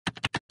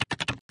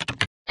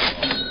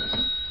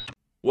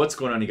What's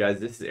going on, you guys?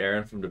 This is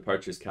Aaron from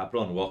Departures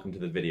Capital and welcome to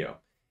the video.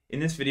 In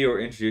this video,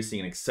 we're introducing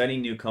an exciting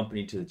new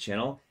company to the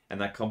channel,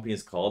 and that company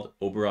is called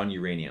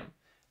Uranium.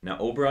 Now,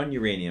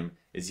 Uranium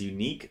is a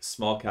unique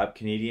small cap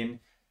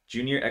Canadian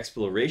junior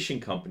exploration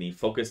company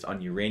focused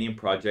on uranium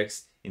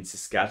projects in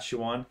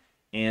Saskatchewan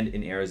and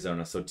in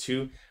Arizona, so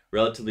two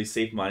relatively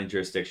safe mining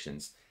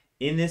jurisdictions.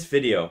 In this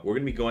video, we're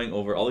going to be going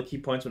over all the key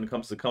points when it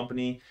comes to the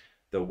company,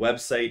 the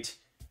website,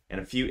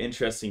 and a few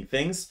interesting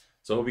things.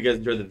 So I hope you guys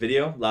enjoyed the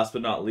video. Last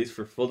but not least,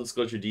 for full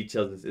disclosure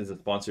details, this is a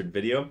sponsored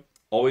video.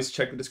 Always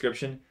check the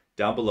description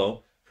down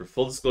below for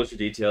full disclosure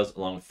details,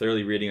 along with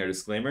thoroughly reading our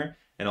disclaimer,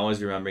 and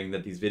always remembering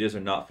that these videos are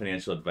not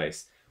financial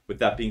advice. With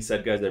that being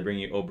said, guys, I bring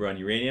you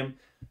Uranium.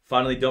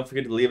 Finally, don't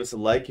forget to leave us a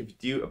like if you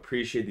do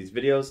appreciate these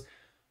videos,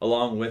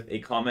 along with a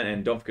comment,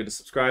 and don't forget to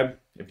subscribe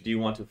if you do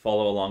want to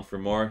follow along for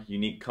more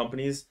unique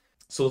companies.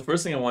 So the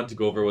first thing I wanted to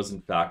go over was,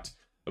 in fact,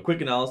 a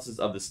quick analysis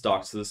of the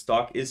stock. So the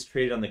stock is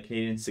traded on the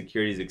Canadian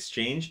Securities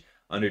Exchange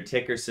under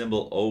ticker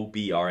symbol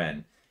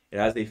OBRN. It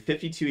has a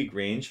 52-week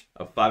range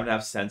of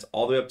 5.5 cents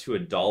all the way up to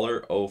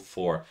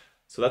 $1.04.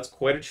 So that's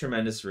quite a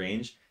tremendous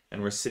range,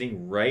 and we're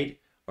sitting right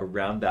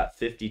around that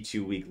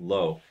 52-week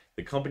low.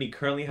 The company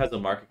currently has a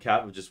market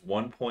cap of just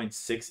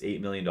 $1.68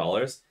 million.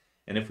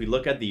 And if we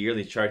look at the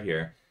yearly chart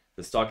here,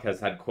 the stock has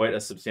had quite a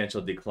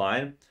substantial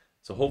decline.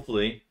 So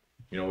hopefully,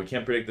 we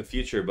can't predict the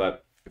future,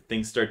 but if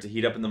things start to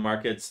heat up in the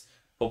markets,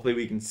 hopefully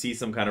we can see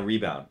some kind of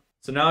rebound.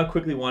 So now I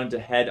quickly wanted to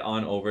head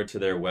on over to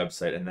their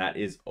website, and that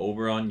is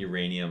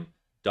uranium.com.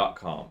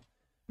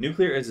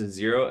 Nuclear is a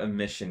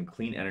zero-emission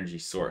clean energy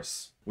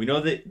source. We know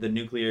that the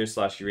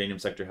nuclear/uranium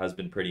sector has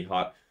been pretty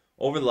hot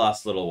over the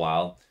last little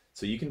while,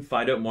 so you can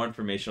find out more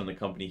information on the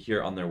company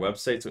here on their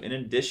website. So in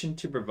addition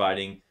to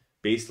providing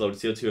baseload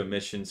CO2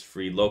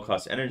 emissions-free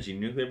low-cost energy,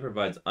 nuclear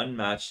provides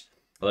unmatched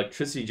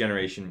electricity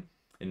generation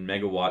in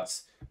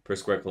megawatts per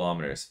square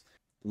kilometers.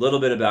 A little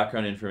bit of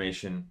background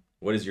information.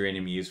 What is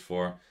uranium used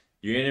for?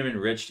 Uranium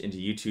enriched into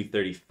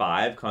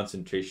U-235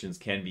 concentrations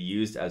can be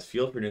used as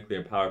fuel for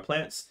nuclear power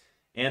plants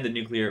and the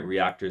nuclear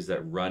reactors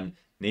that run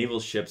naval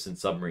ships and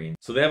submarines.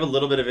 So they have a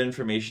little bit of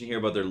information here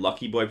about their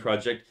Lucky Boy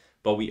project,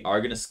 but we are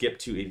going to skip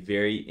to a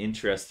very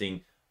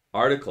interesting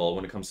article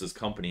when it comes to this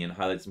company and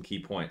highlight some key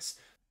points.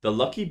 The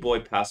Lucky Boy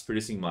past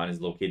producing mine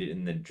is located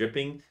in the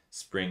Dripping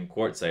Spring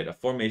Quartzite, a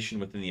formation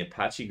within the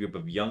Apache group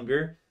of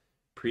younger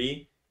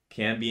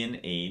pre-Cambrian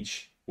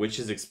age, which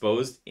is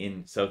exposed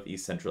in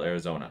southeast central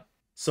Arizona.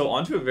 So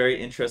onto a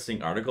very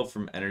interesting article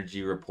from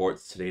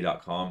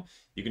energyreportstoday.com.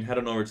 You can head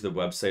on over to the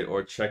website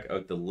or check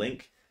out the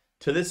link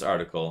to this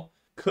article.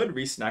 Could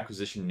recent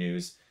acquisition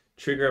news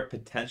trigger a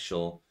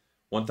potential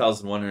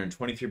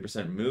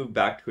 1,123% move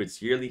back to its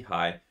yearly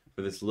high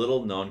for this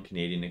little-known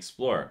Canadian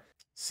explorer?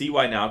 See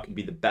why now can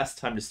be the best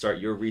time to start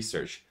your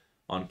research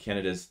on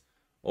Canada's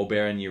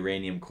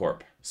Uranium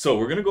Corp. So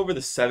we're going to go over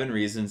the 7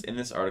 reasons in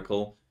this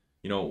article,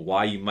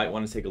 why you might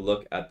want to take a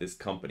look at this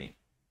company.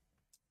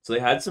 So they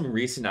had some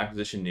recent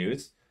acquisition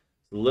news.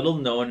 The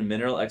little-known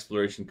mineral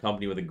exploration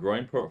company with a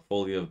growing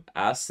portfolio of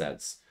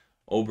assets,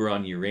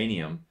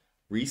 Uranium,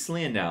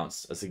 recently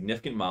announced a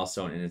significant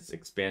milestone in its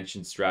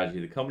expansion strategy.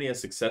 The company has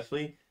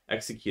successfully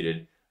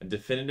executed a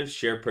definitive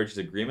share purchase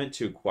agreement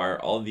to acquire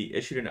all of the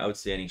issued and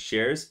outstanding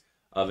shares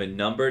of a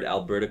numbered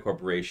Alberta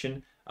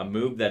corporation, a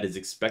move that is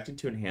expected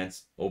to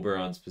enhance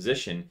Oberon's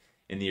position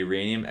in the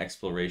uranium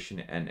exploration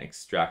and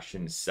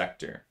extraction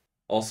sector.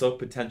 Also,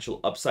 potential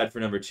upside for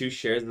number 2,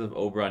 shares of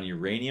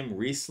Uranium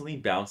recently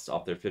bounced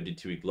off their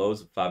 52-week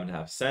lows of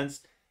 5.5 cents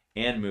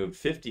and moved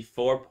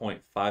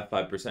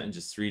 54.55% in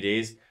just 3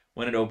 days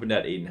when it opened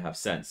at 8.5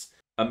 cents.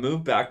 A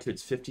move back to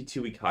its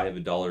 52-week high of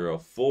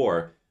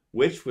 $1.04,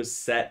 which was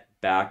set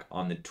back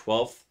on the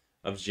 12th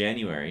of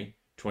January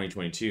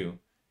 2022,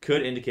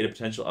 could indicate a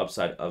potential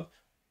upside of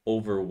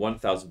over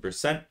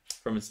 1,000%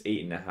 from its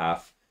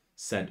 8.5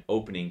 cent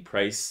opening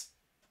price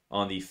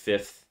on the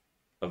 5th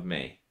of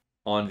May.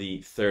 On the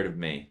 3rd of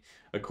May.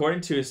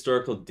 According to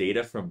historical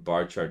data from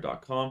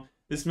barchart.com,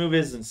 this move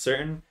isn't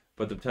certain,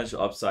 but the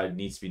potential upside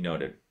needs to be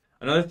noted.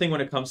 Another thing when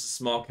it comes to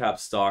small cap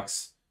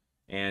stocks,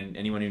 and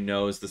anyone who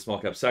knows the small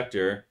cap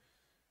sector,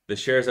 the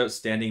shares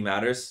outstanding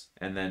matters,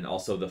 and then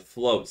also the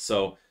float.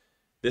 So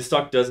this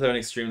stock does have an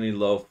extremely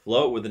low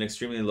float, with an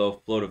extremely low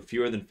float of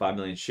fewer than 5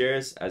 million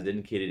shares, as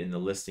indicated in the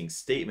listing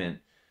statement.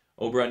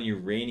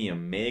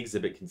 Uranium may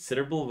exhibit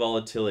considerable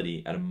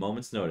volatility at a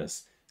moment's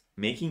notice,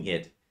 making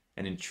it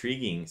an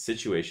intriguing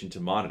situation to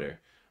monitor.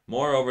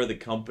 Moreover, the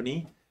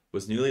company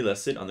was newly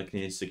listed on the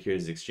Canadian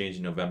Securities Exchange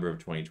in November of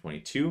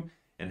 2022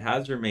 and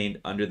has remained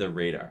under the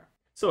radar.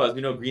 So as we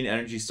know, green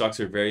energy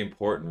stocks are very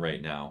important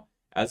right now.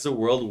 As the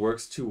world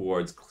works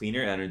towards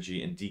cleaner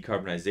energy and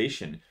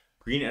decarbonization,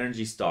 green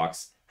energy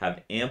stocks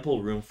have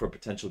ample room for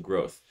potential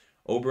growth.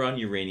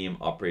 Uranium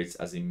operates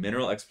as a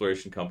mineral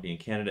exploration company in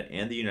Canada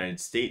and the United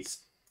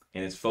States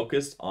and is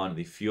focused on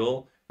the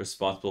fuel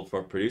responsible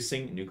for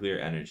producing nuclear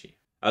energy.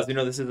 As we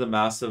know, this is a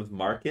massive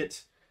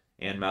market,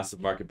 and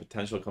massive market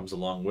potential comes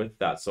along with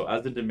that. So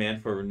as the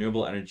demand for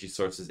renewable energy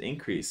sources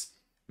increase,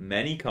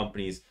 many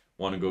companies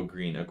want to go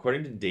green.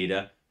 According to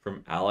data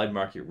from Allied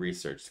Market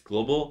Research, the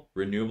global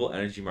renewable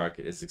energy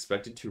market is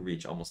expected to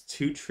reach almost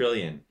 2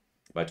 trillion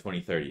by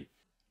 2030.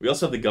 We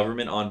also have the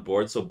government on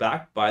board. So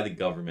backed by the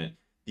government,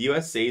 the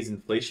USA's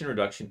Inflation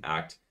Reduction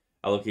Act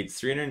allocates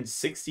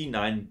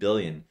 $369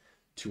 billion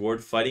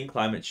toward fighting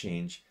climate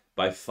change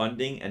by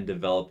funding and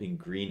developing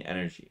green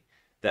energy.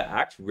 The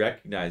act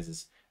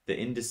recognizes the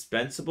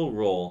indispensable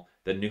role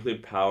that nuclear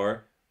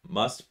power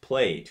must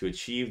play to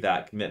achieve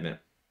that commitment.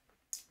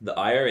 The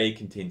IRA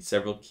contains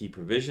several key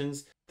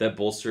provisions that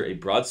bolster a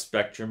broad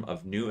spectrum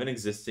of new and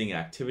existing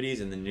activities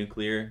in the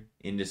nuclear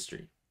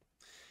industry.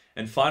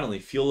 And finally,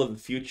 fuel of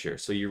the future.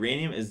 So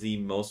uranium is the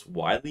most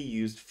widely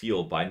used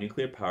fuel by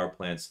nuclear power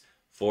plants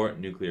for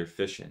nuclear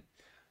fission.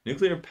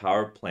 Nuclear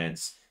power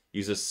plants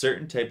use a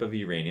certain type of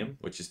uranium,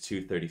 which is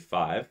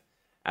 235,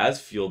 as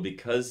fuel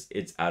because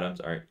its atoms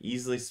are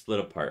easily split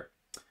apart.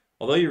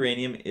 Although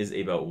uranium is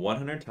about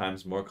 100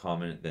 times more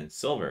common than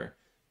silver,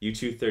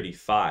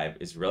 U-235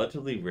 is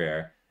relatively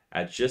rare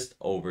at just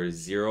over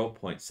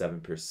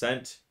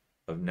 0.7%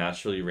 of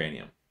natural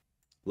uranium.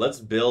 Let's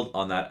build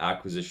on that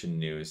acquisition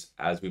news.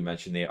 As we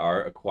mentioned, they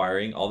are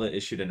acquiring all the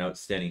issued and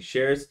outstanding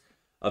shares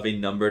of a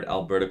numbered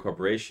Alberta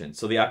corporation.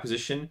 So the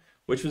acquisition,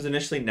 which was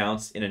initially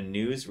announced in a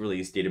news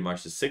release dated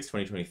March 6,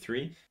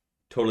 2023,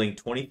 totaling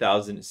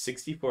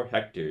 20,064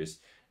 hectares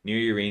near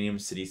Uranium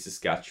City,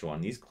 Saskatchewan.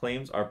 These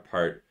claims are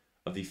part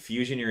of the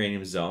Fusion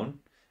Uranium Zone,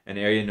 an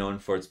area known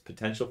for its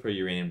potential for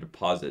uranium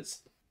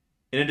deposits.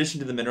 In addition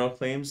to the mineral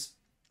claims,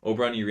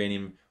 Oberon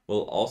Uranium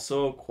will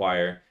also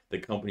acquire the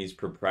company's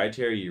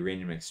proprietary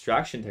uranium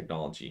extraction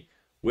technology,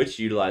 which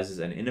utilizes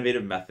an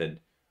innovative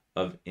method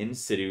of in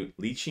situ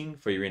leaching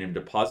for uranium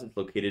deposits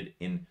located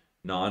in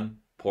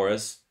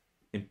non-porous,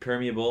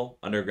 impermeable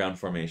underground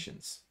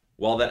formations.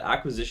 While that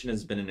acquisition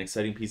has been an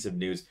exciting piece of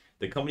news,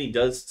 the company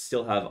does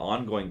still have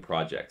ongoing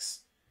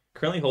projects.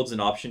 Currently holds an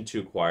option to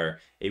acquire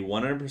a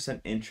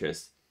 100%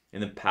 interest in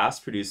the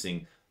past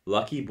producing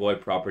Lucky Boy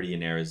property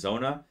in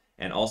Arizona,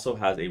 and also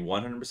has a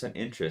 100%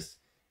 interest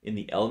in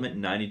the Element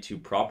 92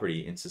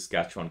 property in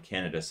Saskatchewan,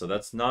 Canada. So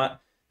that's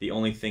not the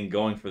only thing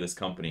going for this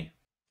company.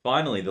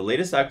 Finally, the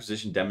latest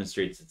acquisition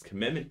demonstrates its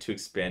commitment to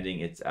expanding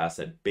its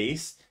asset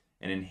base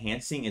and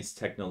enhancing its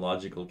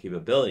technological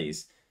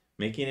capabilities,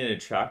 making it an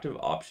attractive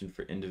option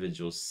for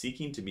individuals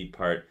seeking to be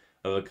part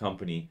of a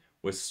company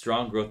with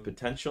strong growth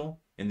potential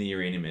in the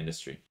uranium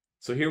industry.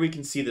 So here we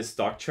can see the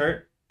stock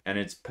chart and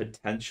its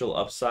potential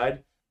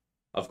upside.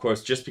 Of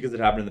course, just because it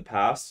happened in the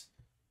past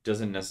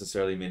doesn't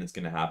necessarily mean it's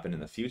going to happen in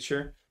the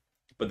future.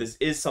 But this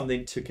is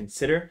something to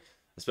consider,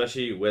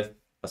 especially with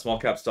a small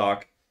cap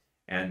stock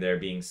and there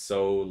being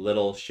so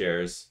little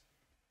shares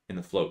in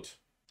the float.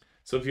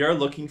 So if you are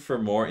looking for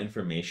more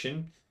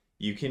information,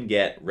 you can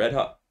get Red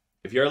Hot.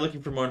 If you are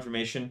looking for more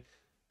information,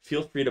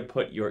 feel free to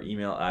put your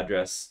email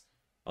address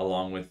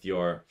along with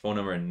your phone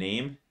number and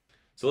name.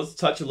 So let's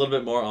touch a little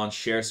bit more on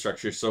share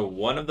structure. So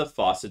one of the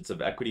facets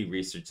of equity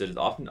research that is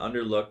often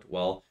underlooked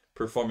while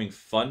performing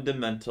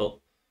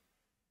fundamental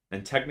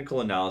and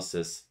technical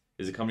analysis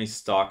is a company's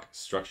stock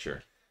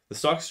structure. The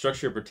stock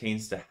structure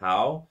pertains to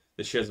how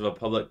the shares of a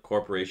public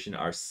corporation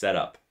are set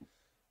up,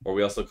 or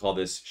we also call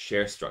this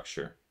share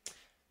structure.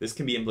 This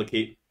can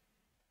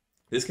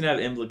have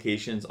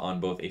implications on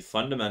both a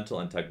fundamental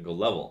and technical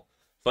level.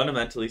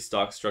 Fundamentally,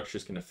 stock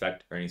structures can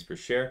affect earnings per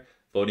share,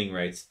 voting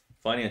rights,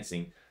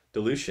 financing,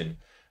 dilution,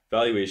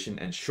 valuation,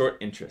 and short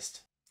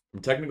interest. From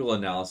technical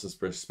analysis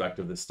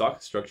perspective, the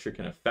stock structure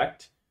can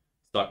affect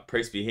stock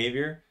price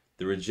behavior,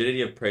 the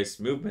rigidity of price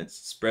movements,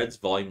 spreads,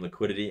 volume,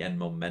 liquidity, and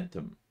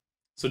momentum.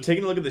 So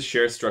taking a look at the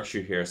share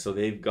structure here, so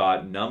they've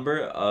got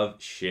number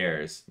of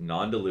shares,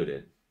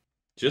 non-diluted,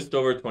 just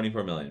over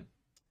 24 million.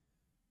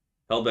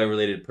 Held by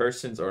related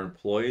persons or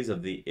employees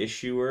of the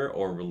issuer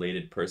or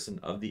related person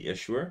of the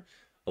issuer,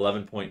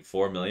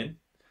 11.4 million.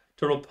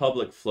 Total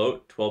public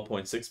float,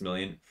 12.6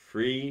 million.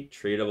 Free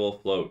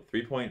tradable float,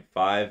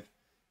 3.5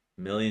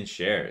 million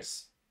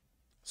shares.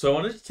 So I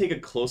wanted to take a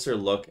closer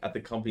look at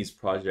the company's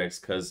projects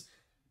because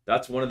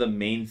that's one of the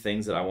main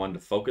things that I wanted to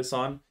focus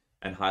on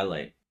and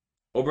highlight.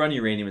 Oberon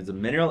Uranium is a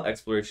mineral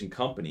exploration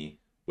company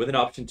with an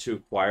option to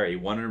acquire a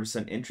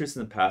 100% interest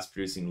in the past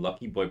producing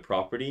Lucky Boy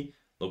property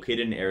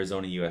located in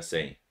Arizona,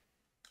 USA.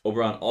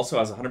 Oberon also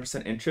has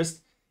 100%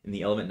 interest in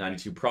the Element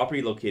 92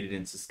 property located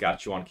in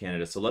Saskatchewan,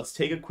 Canada. So let's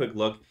take a quick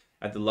look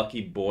at the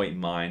Lucky Boy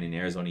mine in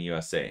Arizona,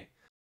 USA.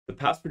 The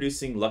past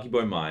producing Lucky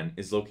Boy mine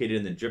is located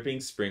in the Dripping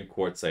Spring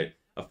Quartzite,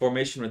 a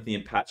formation with the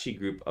Apache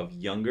group of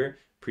younger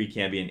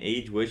Precambrian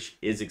age, which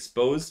is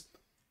exposed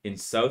in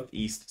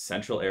southeast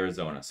central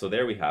Arizona. So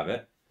there we have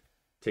it.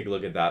 Take a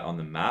look at that on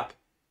the map.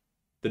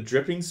 The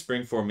Dripping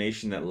Spring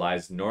Formation that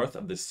lies north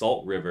of the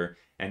Salt River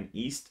and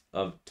east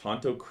of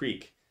Tonto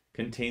Creek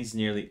contains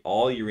nearly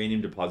all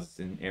uranium deposits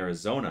in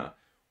Arizona,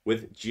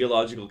 with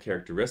geological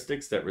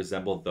characteristics that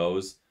resemble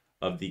those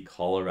of the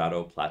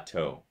Colorado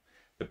Plateau.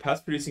 The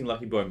past-producing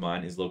Lucky Boy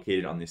mine is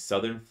located on the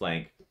southern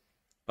flank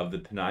of the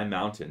Pine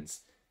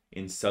Mountains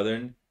in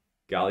southern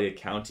Gallia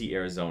County,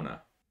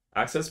 Arizona.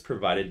 Access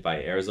provided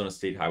by Arizona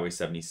State Highway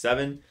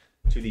 77,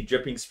 to the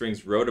Dripping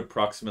Springs Road,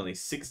 approximately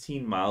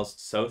 16 miles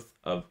south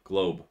of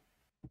Globe.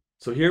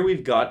 So here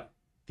we've got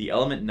the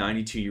Element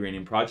 92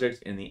 uranium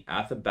project in the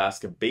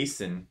Athabasca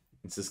Basin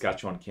in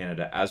Saskatchewan,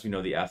 Canada. As we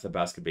know, the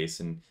Athabasca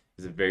Basin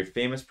is a very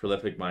famous,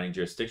 prolific mining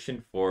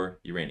jurisdiction for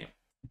uranium.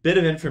 Bit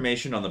of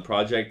information on the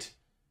project.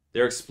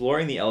 They're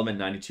exploring the Element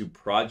 92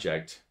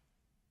 project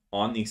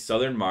on the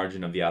southern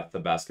margin of the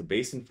Athabasca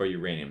Basin for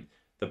uranium.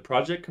 The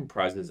project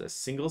comprises a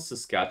single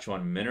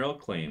Saskatchewan mineral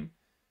claim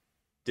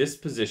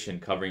disposition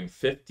covering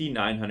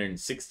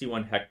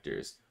 5,961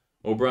 hectares.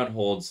 Oberon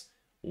holds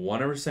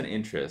 100%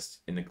 interest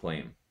in the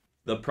claim.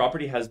 The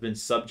property has been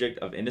subject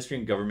of industry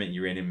and government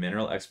uranium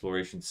mineral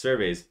exploration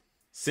surveys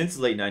since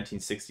the late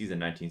 1960s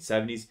and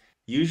 1970s,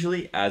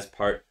 usually as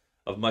part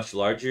of much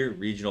larger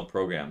regional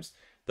programs.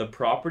 The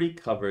property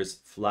covers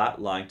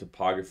flat-lying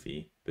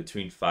topography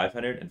between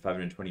 500 and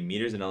 520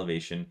 meters in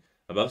elevation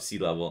above sea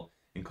level,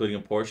 including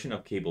a portion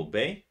of Cable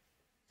Bay,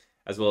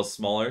 as well as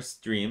smaller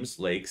streams,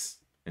 lakes,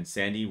 and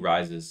sandy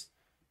rises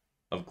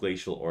of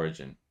glacial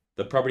origin.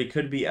 The property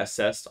could be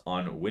accessed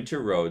on winter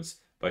roads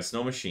by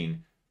snow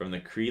machine from the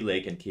Cree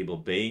Lake and Cable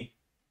Bay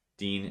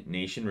Dean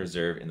Nation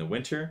Reserve in the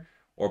winter,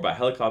 or by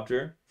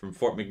helicopter from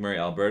Fort McMurray,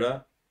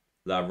 Alberta,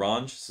 La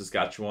Ronge,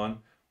 Saskatchewan,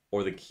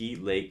 or the Key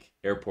Lake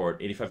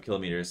Airport, 85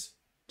 kilometers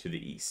to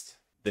the east.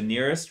 The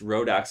nearest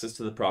road access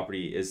to the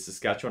property is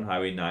Saskatchewan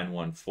Highway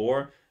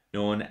 914,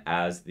 known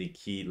as the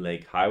Key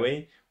Lake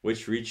Highway,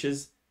 which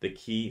reaches the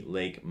Key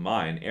Lake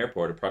Mine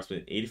Airport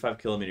approximately 85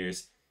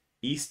 kilometers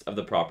east of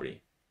the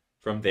property.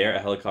 From there, a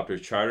helicopter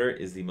charter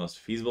is the most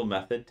feasible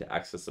method to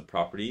access the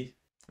property.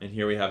 And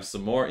here we have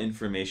some more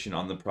information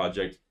on the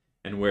project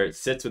and where it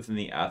sits within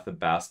the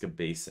Athabasca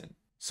Basin.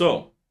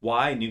 So,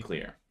 why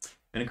nuclear?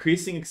 An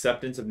increasing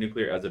acceptance of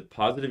nuclear as a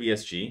positive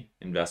ESG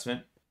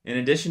investment. In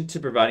addition to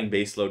providing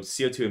baseload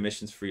CO2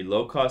 emissions-free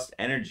low-cost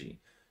energy,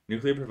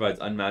 nuclear provides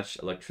unmatched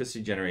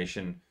electricity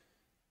generation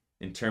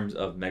in terms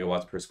of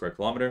megawatts per square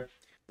kilometer.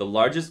 The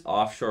largest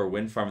offshore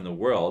wind farm in the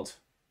world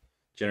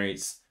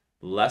generates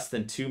less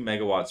than 2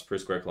 megawatts per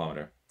square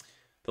kilometer.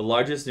 The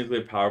largest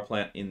nuclear power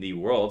plant in the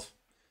world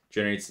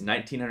generates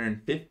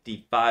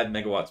 1,955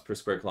 megawatts per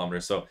square kilometer.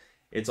 So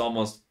it's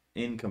almost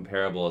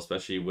incomparable,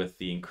 especially with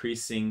the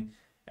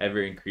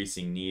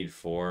ever-increasing need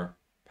for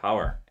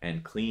power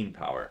and clean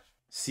power.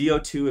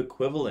 CO2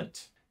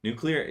 equivalent.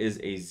 Nuclear is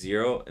a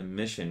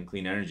zero-emission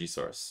clean energy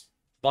source.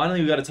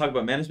 Finally, we got to talk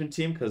about management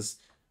team, because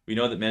we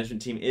know that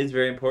management team is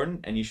very important,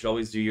 and you should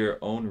always do your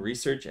own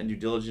research and due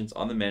diligence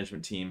on the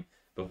management team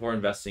before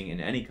investing in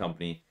any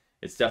company.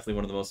 It's definitely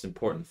one of the most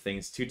important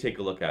things to take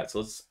a look at. So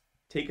let's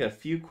take a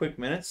few quick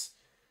minutes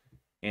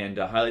and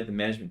highlight the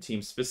management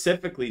team,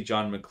 specifically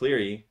John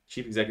McCleary,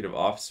 Chief Executive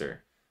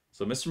Officer.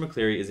 So Mr.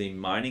 McCleary is a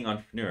mining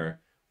entrepreneur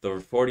with over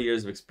 40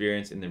 years of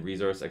experience in the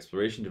resource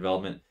exploration,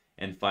 development,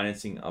 and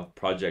financing of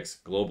projects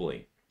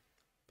globally.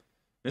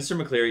 Mr.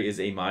 McCleary is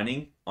a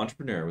mining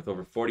entrepreneur with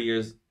over 40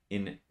 years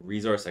in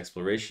resource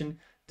exploration,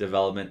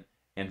 development,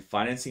 and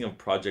financing of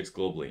projects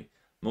globally.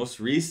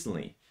 Most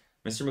recently,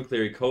 Mr.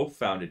 McCleary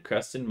co-founded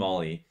Creston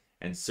Moly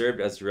and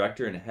served as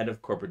director and head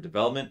of corporate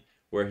development,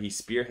 where he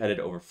spearheaded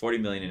over $40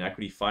 million in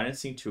equity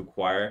financing to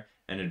acquire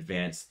and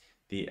advance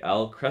the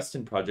El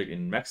Creston project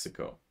in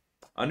Mexico.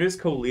 Under his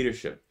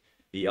co-leadership,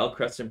 the El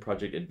Creston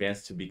project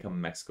advanced to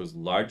become Mexico's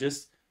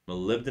largest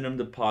molybdenum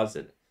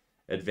deposit,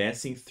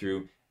 advancing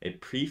through a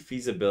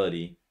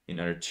pre-feasibility in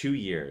under 2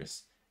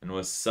 years, and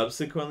was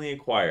subsequently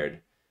acquired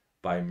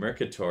by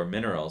Mercator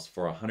Minerals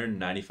for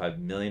 $195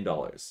 million.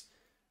 Mr.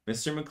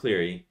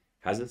 McCleary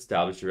has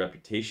established a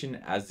reputation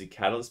as the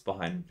catalyst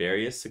behind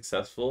various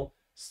successful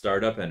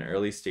startup and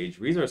early-stage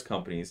resource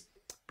companies,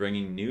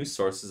 bringing new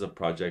sources of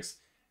projects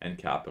and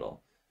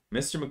capital.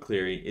 Mr.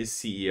 McCleary is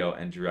CEO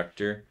and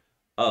director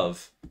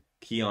of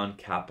Keon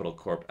Capital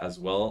Corp, as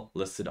well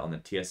listed on the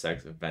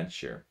TSX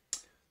Venture.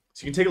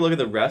 So you can take a look at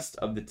the rest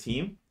of the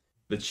team.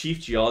 The chief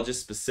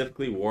geologist,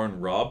 specifically Warren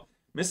Robb.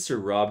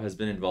 Mr. Robb has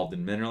been involved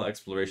in mineral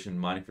exploration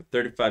and mining for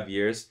 35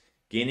 years,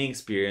 gaining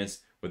experience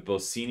with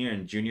both senior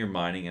and junior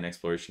mining and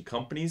exploration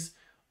companies.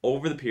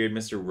 Over the period,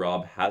 Mr.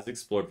 Robb has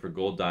explored for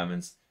gold,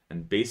 diamonds,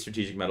 and base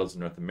strategic metals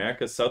in North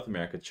America, South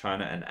America,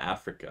 China, and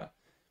Africa.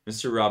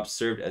 Mr. Robb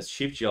served as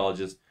chief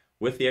geologist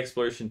with the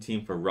exploration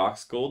team for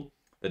Rox Gold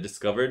that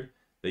discovered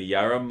the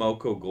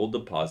Yaramoko gold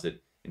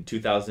deposit in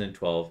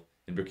 2012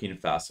 in Burkina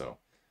Faso.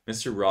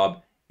 Mr.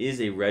 Robb is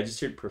a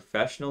registered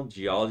professional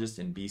geologist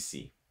in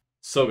BC.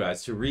 So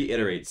guys, to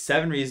reiterate,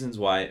 7 reasons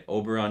why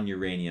Oberon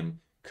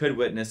Uranium could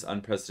witness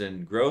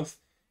unprecedented growth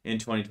in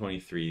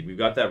 2023. We've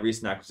got that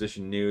recent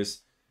acquisition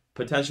news,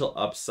 potential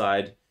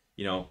upside.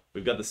 You know,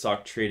 we've got the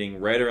stock trading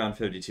right around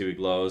 52-week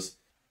lows.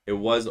 It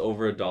was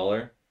over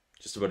 $1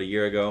 just about a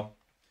year ago.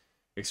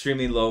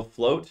 Extremely low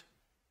float,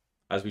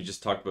 as we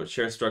just talked about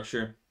share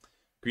structure.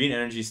 Green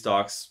energy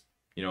stocks,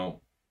 you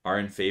know, are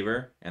in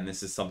favor, and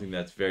this is something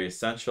that's very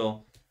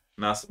essential.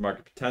 Massive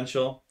market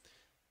potential,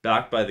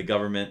 backed by the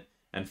government,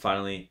 and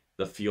finally,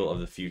 the fuel of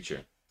the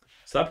future.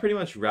 So that pretty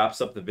much wraps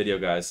up the video,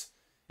 guys.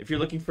 If you're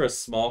looking for a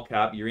small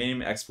cap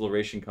uranium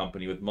exploration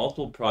company with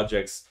multiple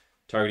projects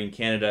targeting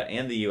Canada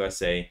and the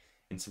USA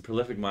in some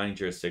prolific mining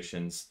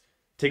jurisdictions.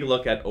 Take a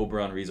look at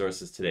Oberon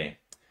Resources today.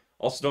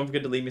 Also, don't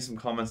forget to leave me some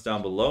comments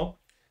down below.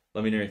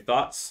 Let me know your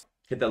thoughts.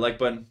 Hit that like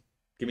button.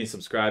 Give me a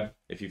subscribe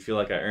if you feel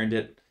like I earned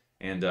it.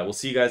 And we'll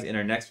see you guys in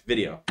our next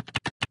video.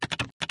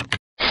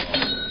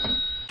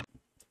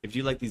 If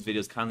you like these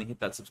videos, kindly hit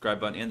that subscribe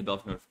button and the bell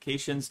for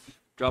notifications.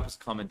 Drop us a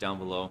comment down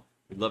below.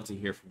 We'd love to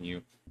hear from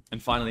you.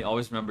 And finally,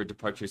 always remember,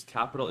 Departures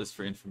Capital is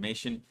for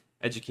information,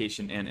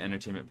 education, and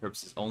entertainment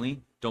purposes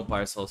only. Don't buy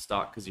or sell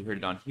stock because you heard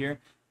it on here.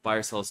 Buy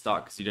or sell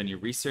stock because you've done your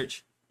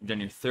research, you've done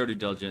your thorough due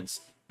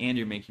diligence, and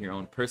you're making your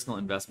own personal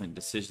investment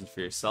decisions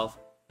for yourself.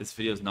 This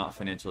video is not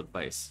financial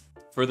advice.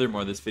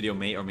 Furthermore, this video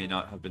may or may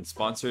not have been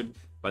sponsored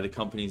by the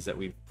companies that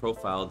we've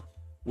profiled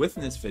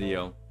within this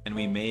video, and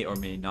we may or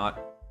may not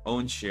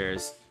own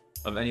shares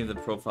of any of the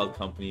profiled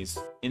companies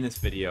in this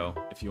video.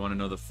 If you want to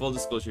know the full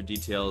disclosure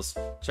details,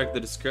 check the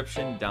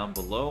description down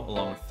below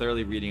along with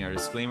thoroughly reading our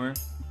disclaimer.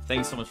 Thank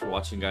you so much for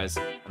watching, guys,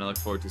 and I look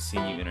forward to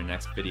seeing you in our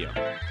next video.